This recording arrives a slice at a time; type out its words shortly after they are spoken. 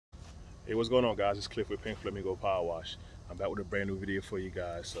Hey, what's going on, guys? It's Cliff with Pink Flamingo Power Wash. I'm back with a brand new video for you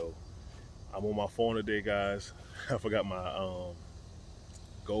guys. So I'm on my phone today, guys. I forgot my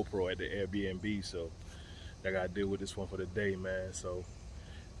GoPro at the Airbnb, so I gotta deal with this one for the day, man. So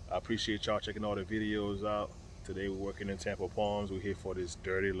I appreciate y'all checking all the videos out. Today we're working in Tampa Palms. We're here for this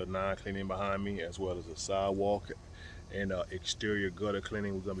dirty lanai cleaning behind me, as well as a sidewalk and exterior gutter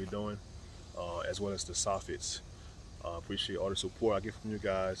cleaning we're gonna be doing, as well as the soffits. Appreciate all the support I get from you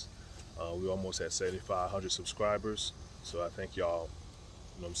guys. We're almost at 7,500 subscribers, so I thank y'all,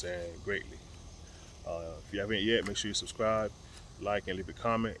 you know what I'm saying, greatly. If you haven't yet, make sure you subscribe, like, and leave a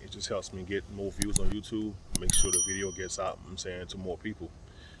comment. It just helps me get more views on YouTube, make sure the video gets out, you know what I'm saying, to more people.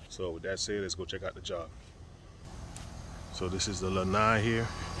 So with that said, let's go check out the job. So this is the lanai here.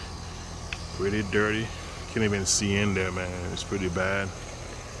 Pretty dirty. Can't even see in there, man. It's pretty bad.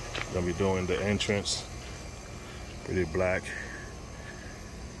 Gonna be doing the entrance. Pretty black.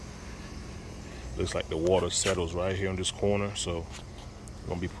 Looks like the water settles right here in this corner, so I'm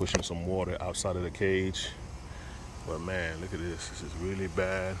gonna be pushing some water outside of the cage. But man, look at this. This is really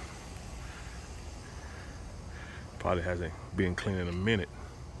bad. Probably hasn't been cleaned in a minute.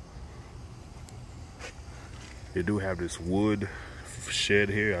 They do have this wood shed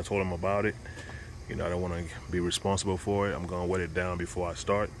here. I told them about it. You know, I don't want to be responsible for it. I'm gonna wet it down before I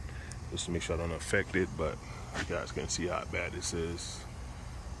start, just to make sure I don't affect it. But you guys can see how bad this is.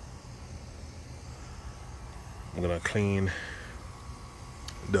 I'm gonna clean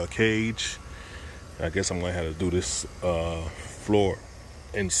the cage. I guess I'm gonna have to do this floor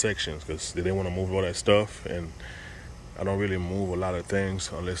in sections because they didn't want to move all that stuff, and I don't really move a lot of things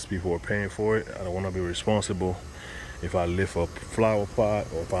unless people are paying for it. I don't want to be responsible if I lift a flower pot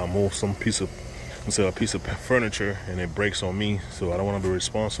or if I move some piece of furniture and it breaks on me. So I don't want to be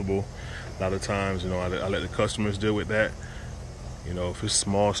responsible. A lot of times, you know, I let the customers deal with that. You know, if it's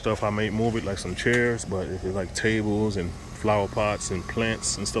small stuff, I may move it, like some chairs, but if it's like tables and flower pots and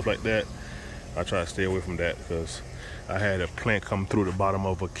plants and stuff like that, I try to stay away from that, because I had a plant come through the bottom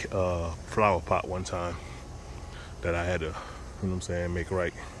of a flower pot one time that I had to, you know what I'm saying, make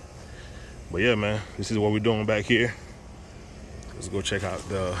right. But yeah, man, this is what we're doing back here. Let's go check out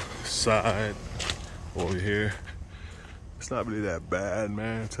the side over here. It's not really that bad,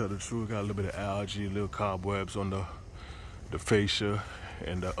 man, to tell the truth. Got a little bit of algae, little cobwebs on the fascia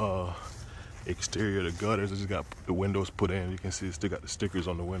and the exterior of the gutters. I just got the windows put in. You can see it's still got the stickers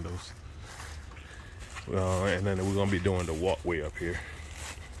on the windows. And then we're gonna be doing the walkway up here.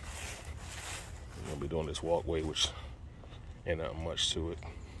 We're gonna be doing this walkway, which ain't not much to it.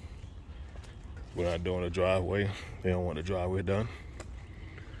 We're not doing the driveway. They don't want the driveway done.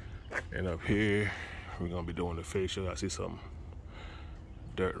 And up here, we're gonna be doing the fascia. I see some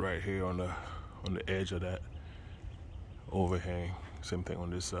dirt right here on the edge of that overhang. Same thing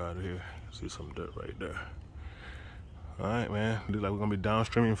on this side here. See some dirt right there. All right, man. Looks like we're gonna be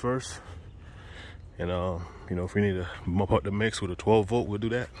downstreaming first. And you know, if we need to bump up the mix with a 12 volt, we'll do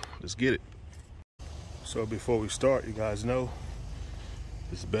that. Let's get it. So before we start, you guys know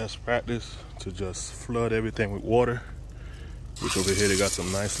it's best practice to just flood everything with water. Which over here they got some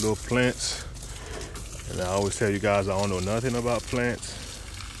nice little plants. And I always tell you guys, I don't know nothing about plants.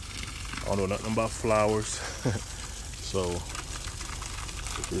 I don't know nothing about flowers. So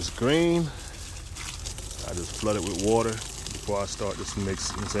if it's green, I just flood it with water before I start this mix,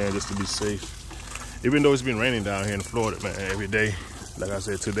 you know what I'm saying, just to be safe. Even though it's been raining down here in Florida, man, every day. Like I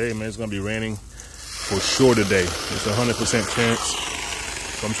said, today, man, it's gonna be raining for sure today. It's 100% chance.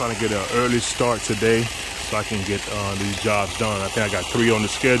 So I'm trying to get an early start today so I can get these jobs done. I think I got 3 on the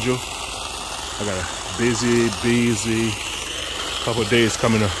schedule. I got a busy couple of days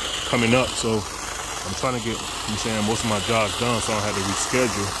coming up. So I'm trying to get, you know what I'm saying, most of my jobs done so I don't have to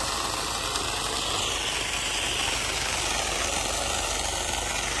reschedule.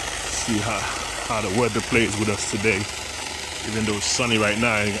 See how the weather plays with us today. Even though it's sunny right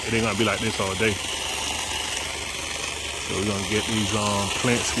now, it ain't gonna be like this all day. So we're gonna get these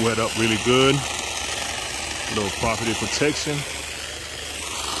plants wet up really good. A little property protection.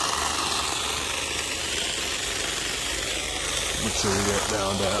 Make sure we get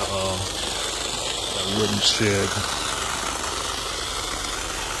down that wooden shed.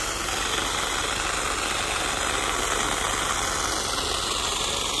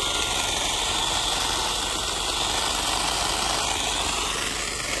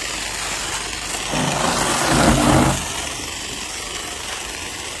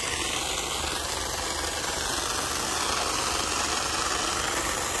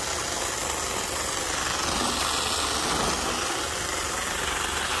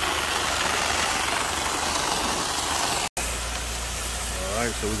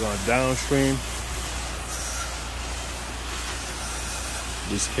 we're going downstream.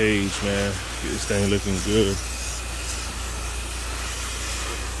 This cage, man, get this thing looking good.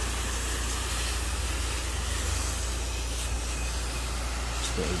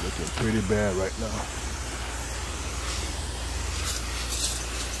 This thing's looking pretty bad right now.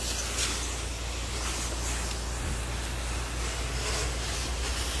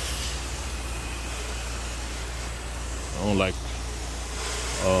 I don't like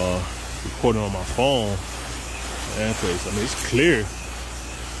recording on my phone, and cause I mean it's clear,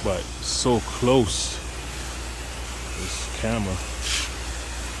 but it's so close. This camera.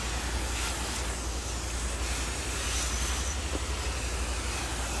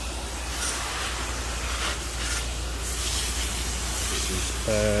 These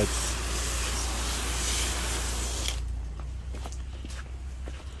pads.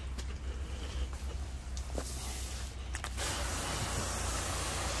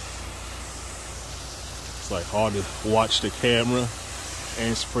 Like hard to watch the camera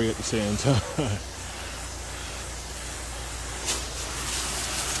and spray at the same time.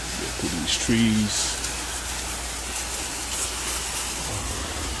 Get through these trees.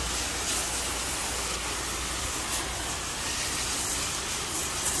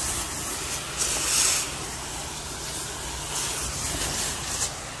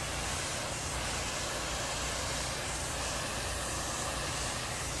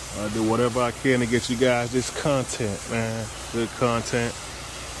 I do whatever I can to get you guys this content, man. Good content.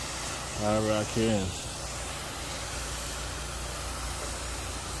 However I can.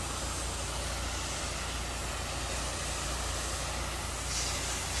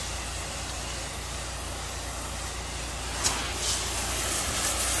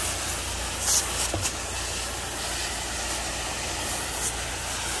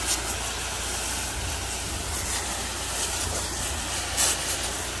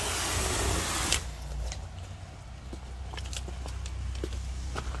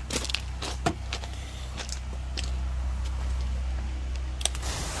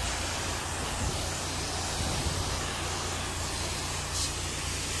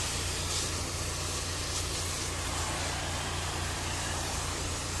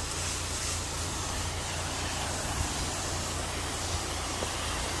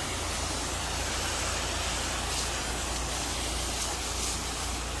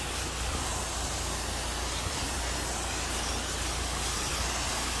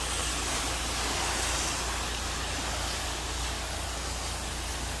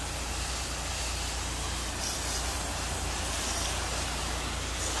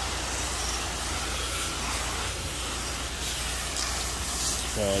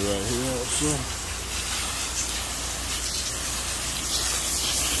 Right here also.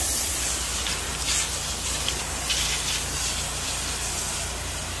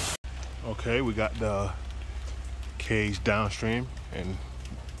 Okay, we got the cage downstream and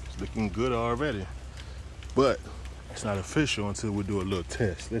it's looking good already. But it's not official until we do a little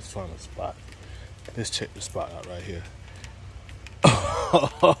test. Let's find a spot. Let's check the spot out right here.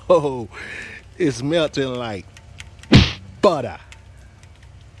 Oh, it's melting like butter.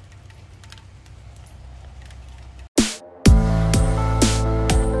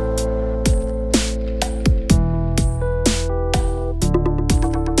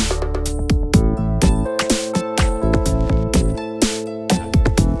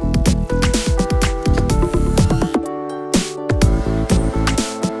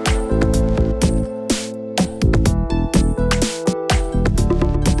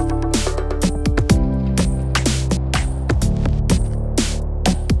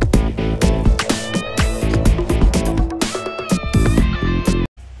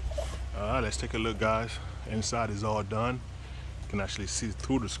 Let's take a look, guys. Inside is all done. You can actually see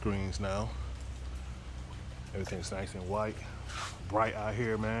through the screens now. Everything's nice and white, bright out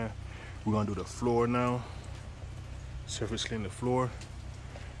here, man. We're gonna do the floor now. Surface clean the floor.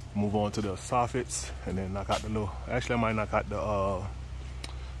 Move on to the soffits, and then knock out the little. Actually, I might knock out the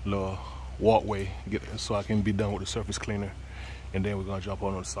little walkway, so I can be done with the surface cleaner, and then we're gonna jump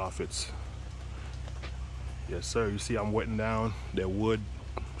on the soffits. Yes, sir. You see, I'm wetting down that wood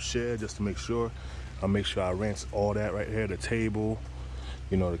shed just to make sure. I'll make sure I rinse all that right here, the table,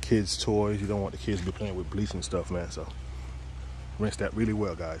 you know, the kids' toys. You don't want the kids to be playing with bleach and stuff, man. So rinse that really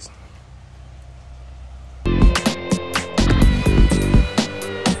well, guys.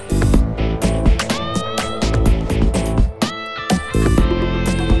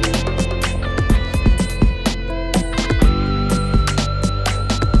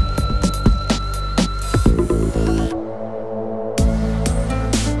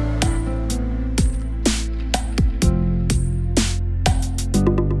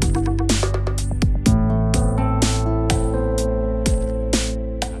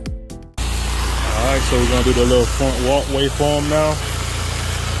 gonna do the little front walkway for them now.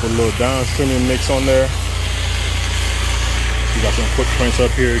 Put a little downstreaming mix on there. We got some footprints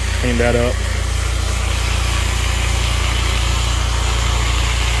up here, clean that up.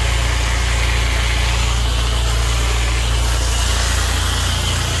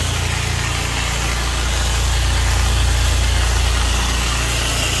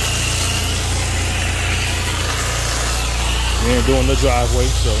 We ain't doing the driveway,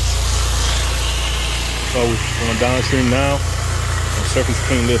 so we're going downstream now and surface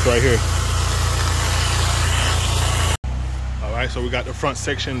clean this right here. All right, so we got the front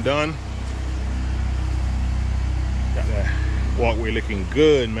section done. Got that walkway looking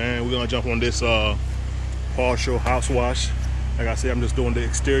good, man. We're gonna jump on this partial house wash. Like I said, I'm just doing the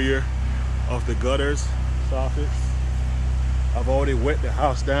exterior of the gutters, soffits. I've already wet the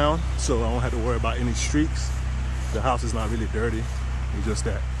house down, so I don't have to worry about any streaks. The house is not really dirty. It's just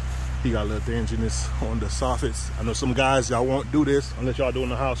that he got a little dinginess on the soffits. I know some guys, y'all won't do this unless y'all doing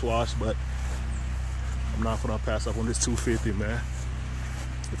the house wash, but I'm not gonna pass up on this $250, man.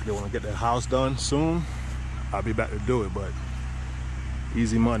 If they wanna get their house done soon, I'll be back to do it, but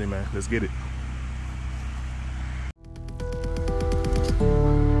easy money, man. Let's get it.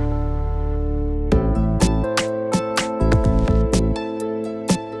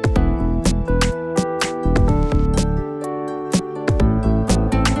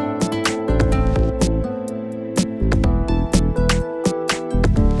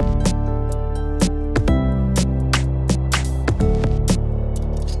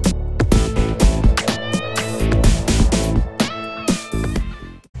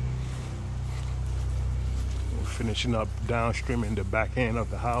 Finishing up downstream in the back end of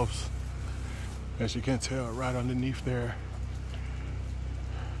the house. As you can tell, right underneath there,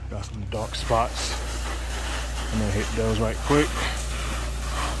 got some dark spots. I'm gonna hit those right quick.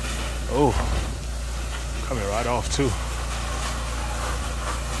 Oh, coming right off too.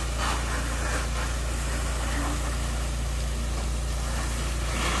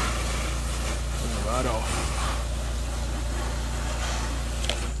 Coming right off.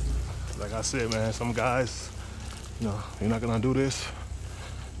 Like I said, man, some guys, you know, they're not gonna do this.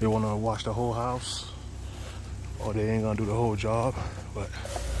 They wanna wash the whole house, or they ain't gonna do the whole job, but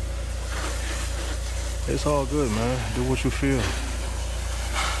it's all good, man. Do what you feel.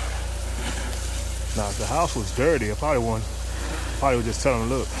 Now, if the house was dirty, I probably would just tell them,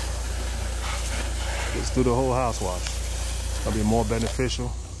 look, just do the whole house wash. It's gonna be more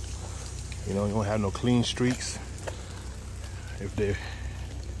beneficial. You know, you don't have no clean streaks. If they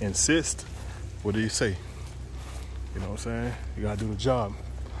insist, what do you say? You know what I'm saying? You gotta do the job.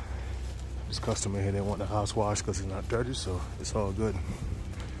 This customer here, they want the house washed because it's not dirty, so it's all good.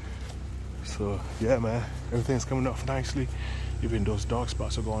 So yeah, man, everything's coming up nicely. Even those dark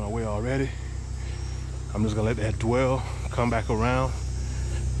spots are going away already. I'm just gonna let that dwell, come back around,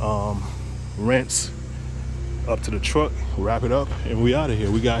 rinse up to the truck, wrap it up, and we out of here.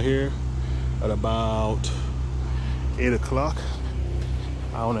 We got here at about 8 o'clock,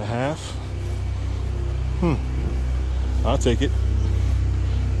 hour and a half. I'll take it.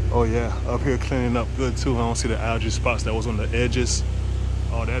 Oh yeah, up here cleaning up good too. I don't see the algae spots that was on the edges.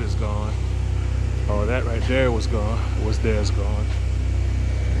 All that is gone. All that right there was gone. What's there is gone.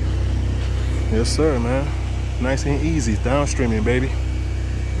 Yes sir, man. Nice and easy, downstreaming, baby.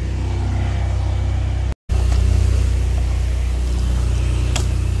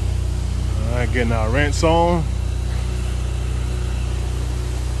 All right, getting our rinse on.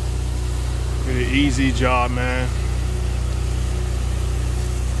 Pretty easy job, man.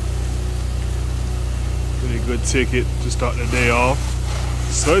 Pretty good ticket to start the day off.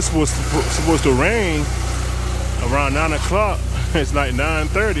 So it's supposed to rain around 9 o'clock. It's like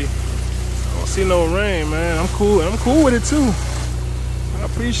 9:30. I don't see no rain, man. I'm cool. I'm cool with it too. I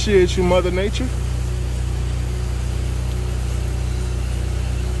appreciate you, Mother Nature.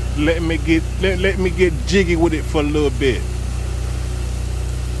 Let me get jiggy with it for a little bit.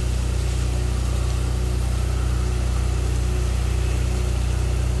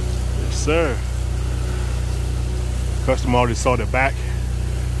 Yes, sir. Customer already saw the back.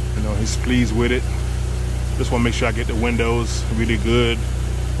 You know, he's pleased with it. Just want to make sure I get the windows really good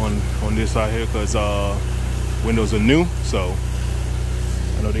on this side here, because windows are new, so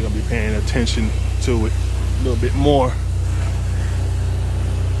I know they're gonna be paying attention to it a little bit more.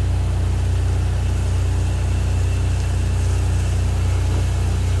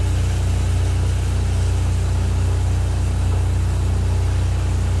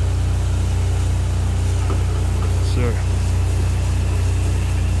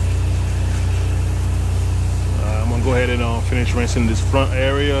 Go ahead and finish rinsing this front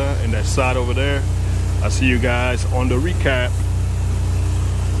area and that side over there, I'll see you guys on the recap.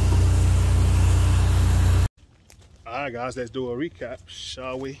 All right, guys, let's do a recap,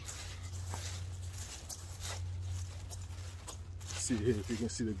 shall we? See here if you can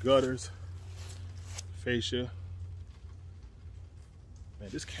see the gutters, fascia. Man,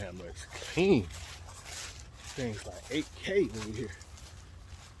 this camera is clean. Thing's like 8K over here.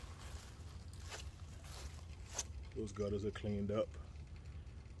 Those gutters are cleaned up.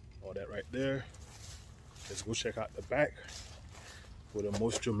 All that right there. Let's go check out the back for the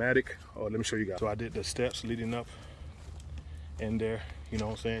most dramatic. Oh, let me show you guys. So I did the steps leading up in there. You know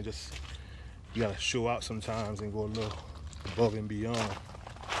what I'm saying? Just, you gotta show out sometimes and go a little above and beyond.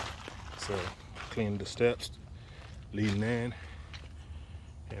 So clean the steps leading in.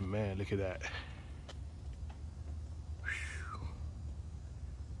 And man, look at that. Whew.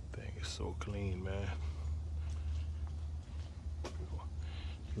 Thing is so clean, man.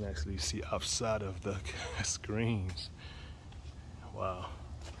 You can actually see outside of the screens. Wow.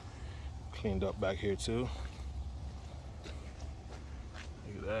 Cleaned up back here too.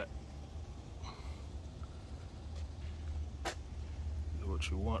 Look at that. That's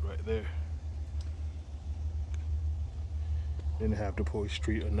what you want right there. Didn't have to pull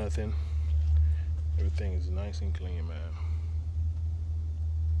street or nothing. Everything is nice and clean, man.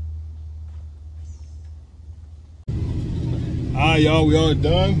 Alright, y'all, we all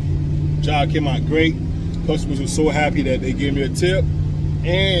done. Job came out great. Customers were so happy that they gave me a tip.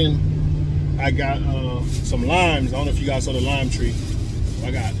 And I got some limes. I don't know if you guys saw the lime tree.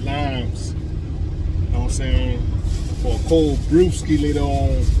 I got limes. You know what I'm saying? For a cold brewski later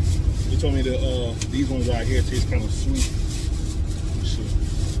on. They told me that these ones right here taste kind of sweet.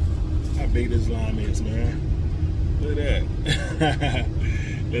 How big this lime is, man. Look at that.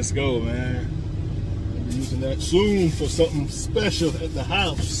 Let's go, man. I'll be using that soon for something special at the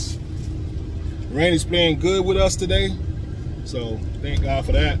house. Randy's playing good with us today, so thank God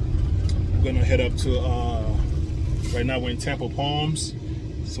for that. We're gonna head up to, right now we're in Tampa Palms,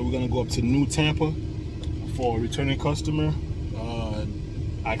 so we're gonna go up to New Tampa for a returning customer.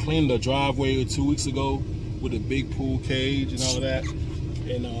 I cleaned the driveway 2 weeks ago with a big pool cage and all of that,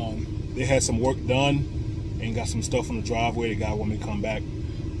 and they had some work done and got some stuff on the driveway. The guy wanted me to come back,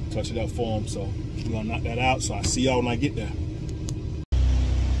 touch it up for him, so we're gonna knock that out. So I'll see y'all when I get there.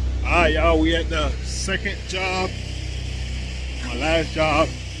 All right, y'all, we at the second job. My last job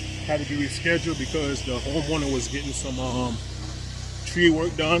had to be rescheduled because the homeowner was getting some tree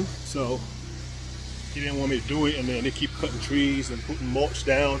work done, so he didn't want me to do it, and then they keep cutting trees and putting mulch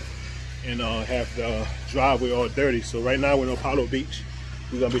down and have the driveway all dirty. So right now we're in Apollo Beach.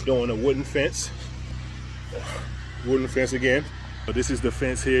 We're gonna be doing a wooden fence. Wooden fence again. So this is the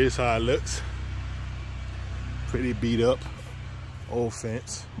fence here, is how it looks. Pretty beat up, old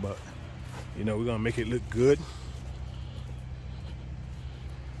fence, but you know, we're gonna make it look good.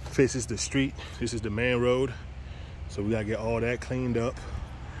 Faces the street. This is the main road. So we gotta get all that cleaned up,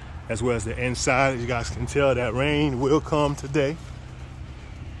 as well as the inside. As you guys can tell, that rain will come today.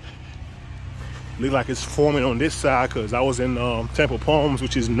 Look like it's forming on this side because I was in Tampa Palms,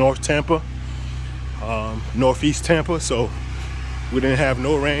 which is North Tampa, Northeast Tampa, so we didn't have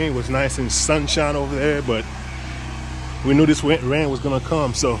no rain. It was nice and sunshine over there, but we knew this rain was gonna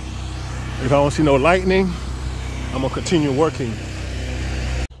come, so if I don't see no lightning, I'm gonna continue working.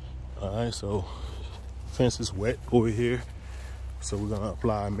 All right, so fence is wet over here, so we're gonna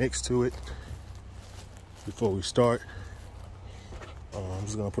apply a mix to it before we start. I'm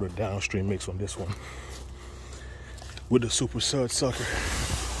just gonna put a downstream mix on this one with the super sud sucker.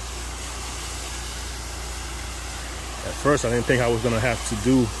 At first I didn't think I was gonna have to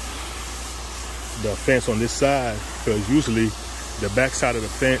do the fence on this side, because usually the back side of the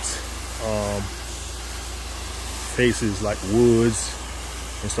fence faces like woods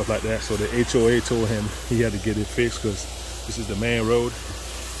and stuff like that. So the HOA told him he had to get it fixed because this is the main road.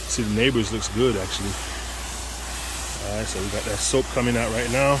 See, the neighbors looks good actually. All right, so we got that soap coming out right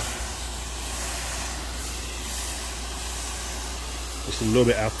now. It's a little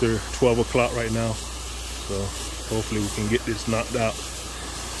bit after 12 o'clock right now, so hopefully we can get this knocked out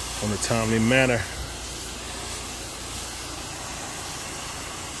on a timely manner.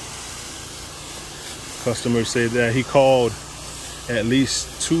 Customer said that he called at least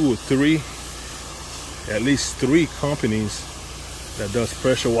three companies that does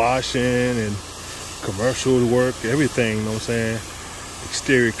pressure washing and commercial work, everything, you know what I'm saying,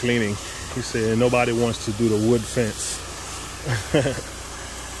 exterior cleaning. He said nobody wants to do the wood fence.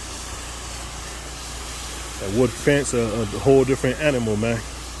 That wood fence, a whole different animal, man.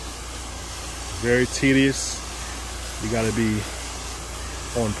 Very tedious. You gotta be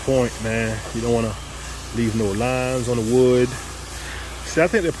on point, man. You don't wanna leave no lines on the wood. See, I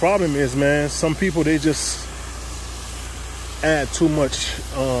think the problem is, man, some people, they just add too much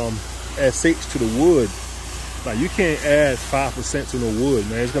SH to the wood. Like, you can't add 5% to no wood,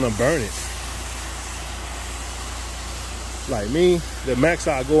 man. It's gonna burn it. Like me, the max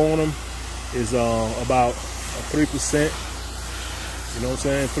I go on them is about 3%. You know what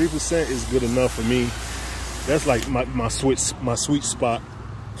I'm saying? 3% is good enough for me. That's like my sweet spot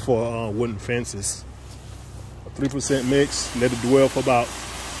for wooden fences. A 3% mix, let it dwell for about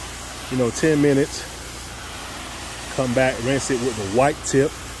 10 minutes. Come back, rinse it with the white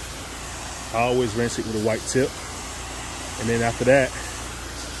tip. I always rinse it with a white tip. And then after that,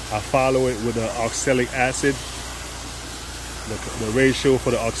 I follow it with the oxalic acid. The ratio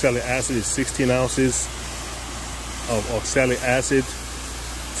for the oxalic acid is 16 ounces of oxalic acid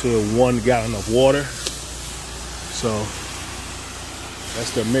to 1 gallon of water. So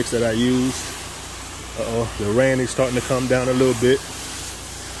that's the mix that I use. The rain is starting to come down a little bit.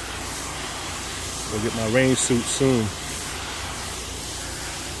 I'll get my rain suit soon.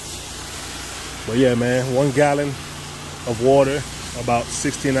 But yeah, man, 1 gallon of water, about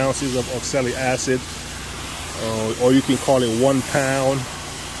 16 ounces of oxalic acid, or you can call it 1 pound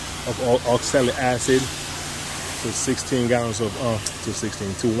of oxalic acid to 16 gallons of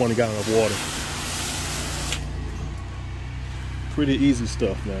to 1 gallon of water. Pretty easy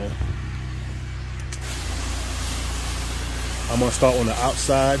stuff, man. I'm gonna start on the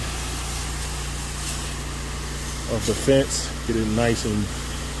outside of the fence, get it nice and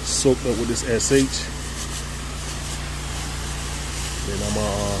soaked up with this SH. Then I'm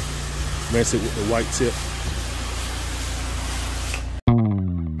gonna rinse it with the white tip.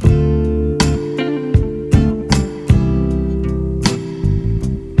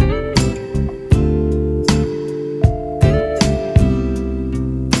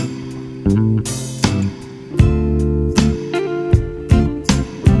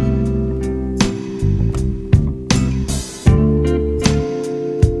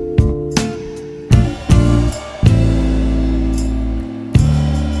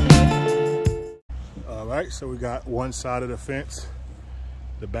 So we got one side of the fence,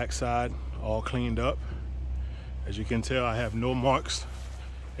 the back side, all cleaned up. As you can tell, I have no marks.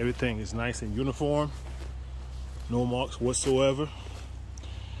 Everything is nice and uniform. No marks whatsoever.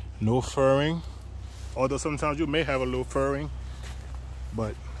 No furring. Although sometimes you may have a little furring,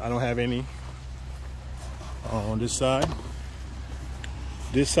 but I don't have any on this side.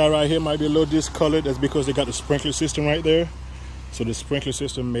 This side right here might be a little discolored. That's because they got the sprinkler system right there. So the sprinkler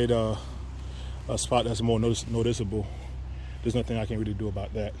system made a spot that's more noticeable. There's nothing I can really do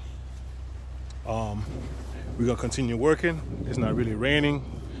about that. We're gonna continue working. It's not really raining,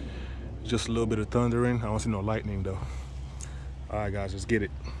 just a little bit of thundering. I don't see no lightning though. All right, guys, let's get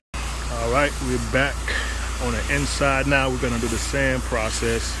it. All right, we're back on the inside now. We're gonna do the same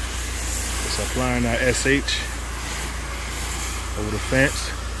process. Just applying our SH over the fence.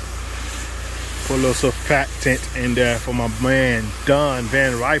 Put a little surfactant in there for my man Don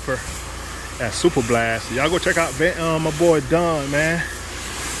Van Riper at Super Blast. Y'all go check out my boy Don, man.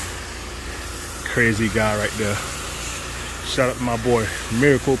 Crazy guy right there. Shout out to my boy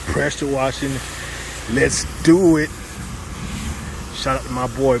Miracle Pressure Washing. Let's do it. Shout out to my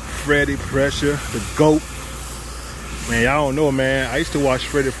boy Freddie Pressure, the GOAT. Man, y'all don't know, man. I used to watch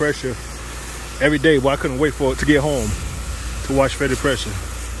Freddie Pressure every day, but I couldn't wait for it to get home to watch Freddie Pressure.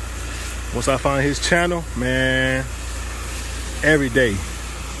 Once I found his channel, man, every day.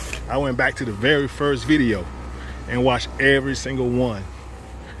 I went back to the very first video and watched every single one.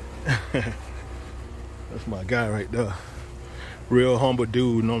 That's my guy right there. Real humble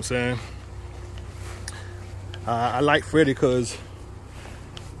dude, you know what I'm saying? I like Freddie because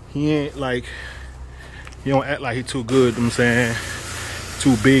he ain't like, he don't act like he too good, you know what I'm saying?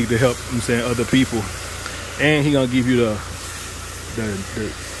 Too big to help, you know what I'm saying, other people. And he gonna give you the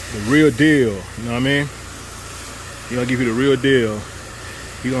real deal, you know what I mean? He gonna give you the real deal.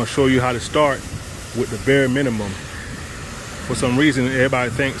 He's gonna show you how to start with the bare minimum. For some reason, everybody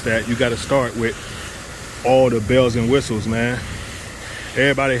thinks that you gotta start with all the bells and whistles, man.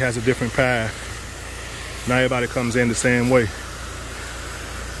 Everybody has a different path. Not everybody comes in the same way.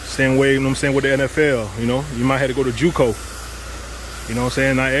 Same way, you know what I'm saying, with the NFL, you know? You might have to go to JUCO. You know what I'm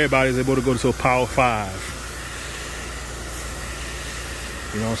saying? Not everybody's able to go to a Power 5.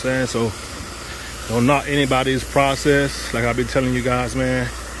 You know what I'm saying? So, don't knock anybody's process. Like I've been telling you guys, man,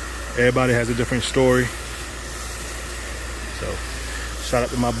 everybody has a different story. So, shout out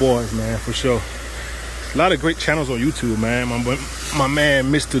to my boys, man, for sure. A lot of great channels on YouTube, man. My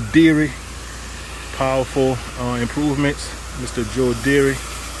man, Mr. Deary, Powerful Improvements, Mr. Joe Deary.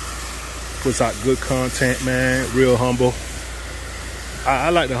 Puts out good content, man. Real humble.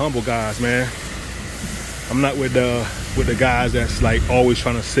 I like the humble guys, man. I'm not with the guys that's like always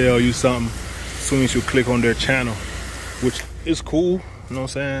trying to sell you something as soon as you click on their channel, which is cool. You know what I'm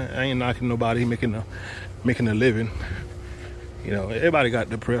saying? I ain't knocking nobody making a living. You know, everybody got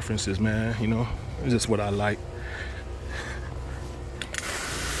their preferences, man. You know, it's just what I like.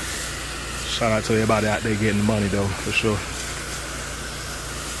 Shout out to everybody out there getting money though, for sure.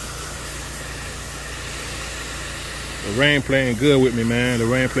 The rain playing good with me, man. The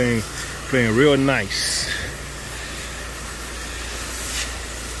rain playing real nice.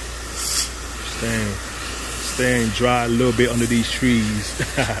 Staying dry a little bit under these trees.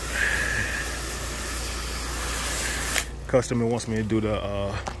 Customer wants me to do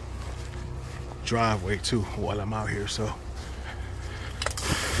the driveway too while I'm out here, so.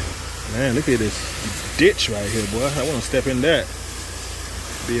 Man, look at this ditch right here, boy. I want to step in that.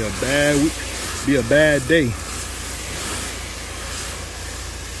 Be a bad week, be a bad day.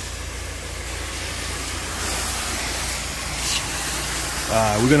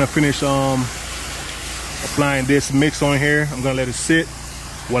 We're gonna finish applying this mix on here. I'm gonna let it sit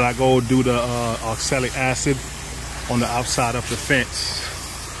while I go do the oxalic acid on the outside of the fence.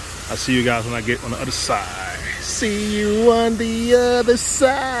 I'll see you guys when I get on the other side. See you on the other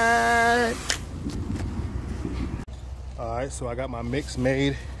side. All right, so I got my mix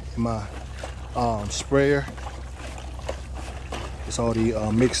made in my sprayer. It's already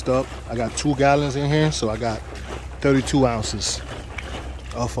mixed up. I got 2 gallons in here, so I got 32 ounces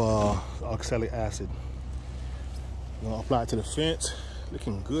of oxalic acid. I'm gonna apply it to the fence.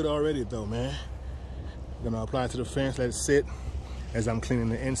 Looking good already though, man. I'm gonna apply it to the fence, let it sit as I'm cleaning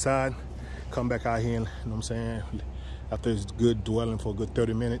the inside. Come back out here and, you know what I'm saying, after it's good dwelling for a good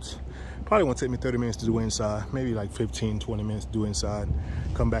 30 minutes. Probably won't take me 30 minutes to do inside. Maybe like 15, 20 minutes to do inside.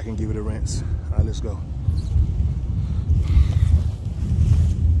 Come back and give it a rinse. All right, let's go.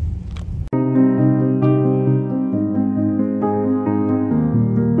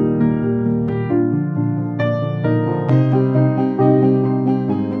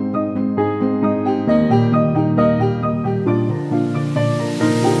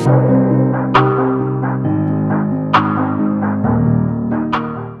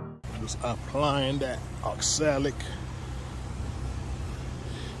 Applying that oxalic.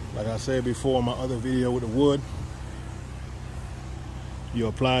 Like I said before in my other video with the wood, you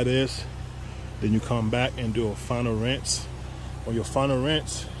apply this, then you come back and do a final rinse. On your final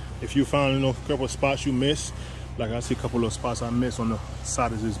rinse, if you found a couple of spots you missed, like I see a couple of spots I missed on the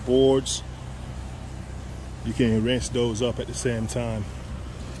side of these boards, you can rinse those up at the same time.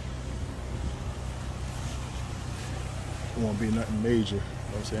 It won't be nothing major, you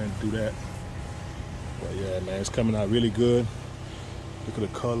know what I'm saying, do that. But yeah, man, it's coming out really good. Look at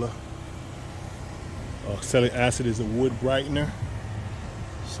the color. Oxalic acid is a wood brightener,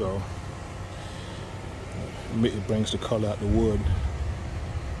 so it brings the color out the wood.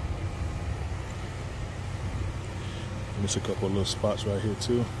 And there's a couple of little spots right here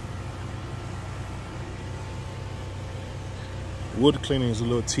too. Wood cleaning is a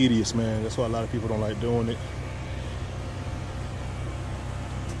little tedious, man. That's why a lot of people don't like doing it.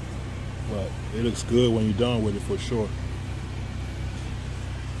 But it looks good when you're done with it for sure.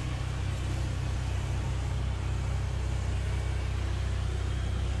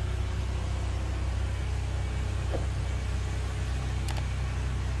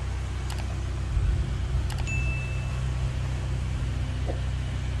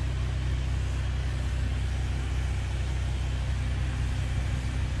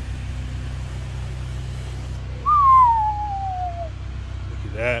 Look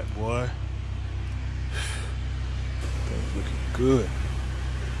at that, boy. Things looking good.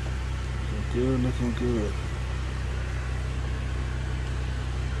 Looking good, looking good.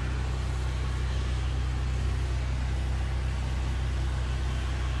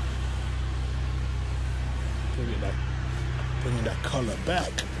 Bringing that color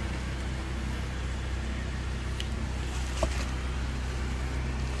back.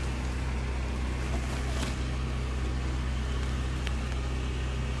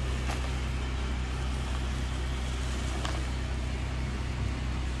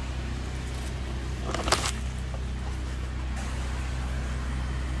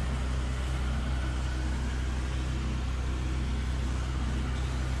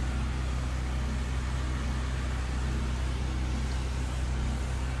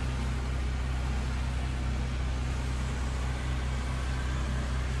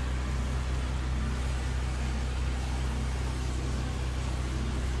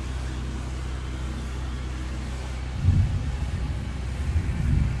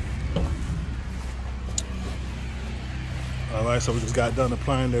 right, so we just got done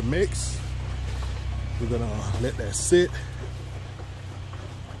applying the mix. We're gonna let that sit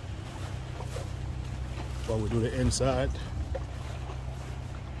while we do the inside.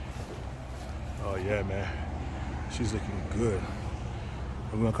 Oh yeah, man, she's looking good.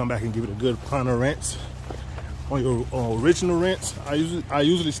 I'm gonna come back and give it a good final rinse. On your original rinse, I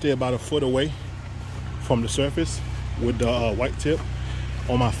usually stay about a foot away from the surface with the white tip.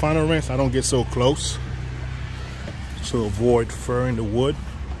 On my final rinse, I don't get so close to avoid furring the wood.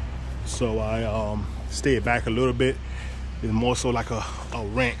 So I stay back a little bit. It's more so like a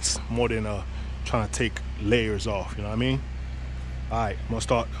rinse more than trying to take layers off, you know what I mean? All right, I'm gonna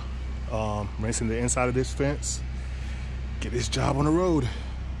start rinsing the inside of this fence. Get this job on the road.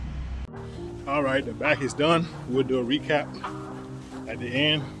 All right, the back is done. We'll do a recap at the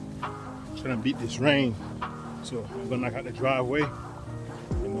end. Trying to beat this rain. So I'm gonna knock out the driveway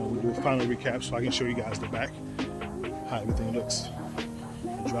and we'll do a final recap so I can show you guys the back, how everything looks.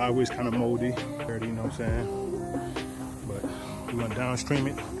 The driveway is kind of moldy, dirty, you know what I'm saying? But we're gonna downstream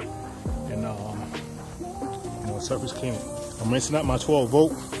it and surface clean it. I'm rinsing out my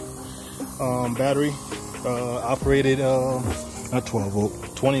 12-volt battery operated, not 12-volt,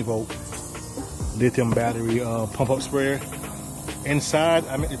 20-volt lithium battery pump-up sprayer. Inside,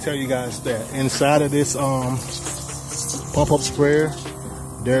 I meant to tell you guys that inside of this pump-up sprayer,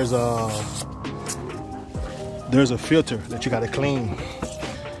 there's a filter that you got to clean.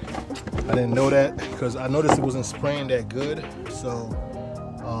 I didn't know that because I noticed it wasn't spraying that good. So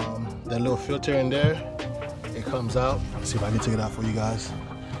that little filter in there, it comes out. Let's see if I can take it out for you guys.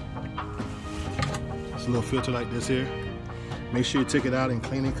 It's a little filter like this here. Make sure you take it out and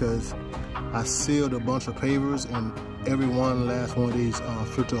clean it because I sealed a bunch of pavers and every last one of these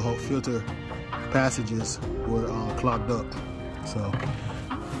filter passages were clogged up. So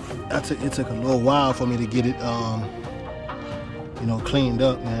it took a little while for me to get it cleaned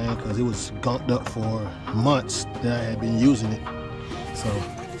up, man, because it was gunked up for months that I had been using it. So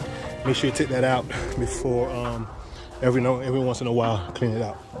make sure you take that out before every once in a while clean it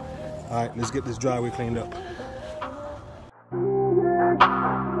out. All right, let's get this driveway cleaned up.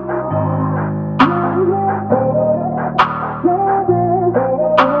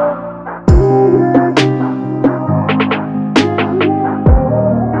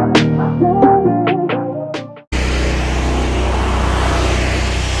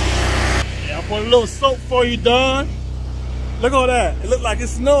 A little soap for you, Don. Look at that. It looks like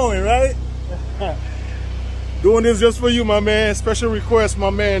it's snowing, right? Doing this just for you, my man. Special request, my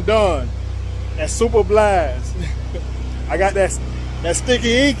man Don. That Super Blast. I got that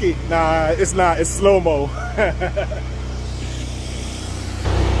sticky inky. Nah, it's not. It's slow-mo.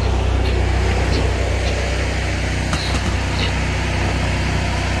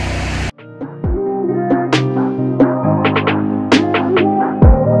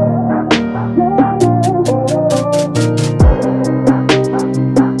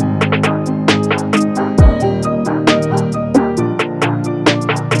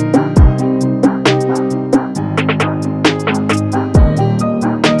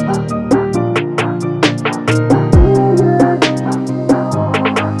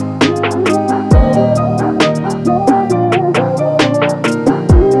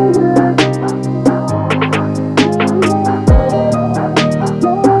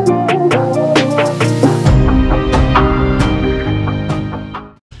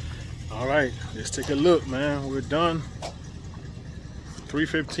 Let's take a look, man. We're done.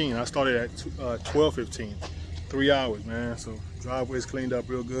 3:15. I started at 12:15. 3 hours, man. So driveway's cleaned up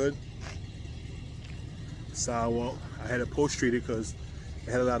real good. Sidewalk, I had it post treated because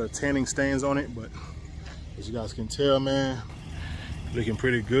it had a lot of tanning stains on it, but as you guys can tell, man, looking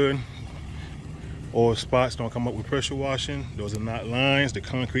pretty good. Oil spots don't come up with pressure washing. Those are not lines. The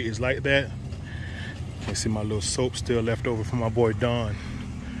concrete is like that. You can see my little soap still left over from my boy Don.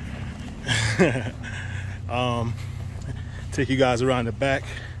 Take you guys around the back,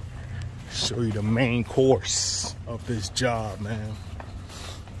 show you the main course of this job, man.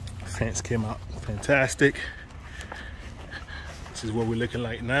 Fence came out fantastic. This is what we're looking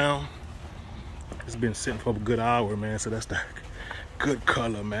like now. It's been sitting for a good hour, man, so that's the good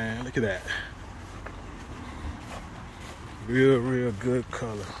color, man. Look at that. Real good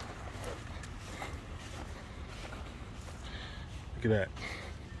color. Look at that.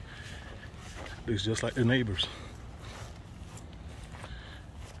 Looks just like the neighbors.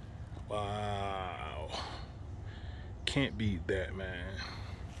 Wow. Can't beat that, man.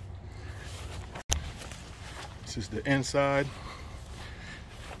 This is the inside.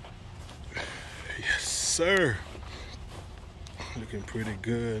 Yes, sir. Looking pretty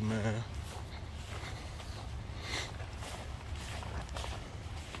good, man.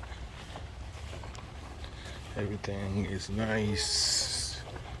 Everything is nice.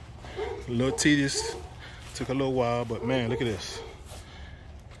 A little tedious. Took a little while, but man, look at this.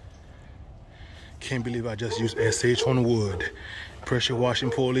 Can't believe I just used SH on wood. Pressure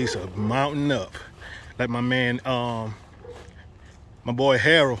washing police are mounting up. Like my man, my boy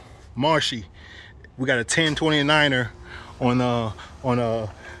Harold Marshy. We got a 1029er on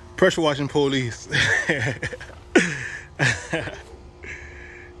pressure washing police.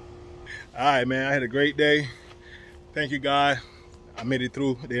 Alright, man, I had a great day. Thank you, God. I made it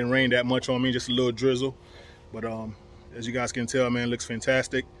through. It didn't rain that much on me, just a little drizzle. But as you guys can tell, man, it looks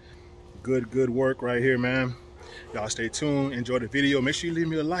fantastic. Good work right here, man. Y'all stay tuned, enjoy the video. Make sure you leave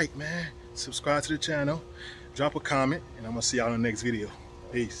me a like, man. Subscribe to the channel, drop a comment, and I'm gonna see y'all in the next video.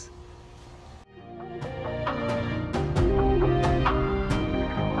 Peace.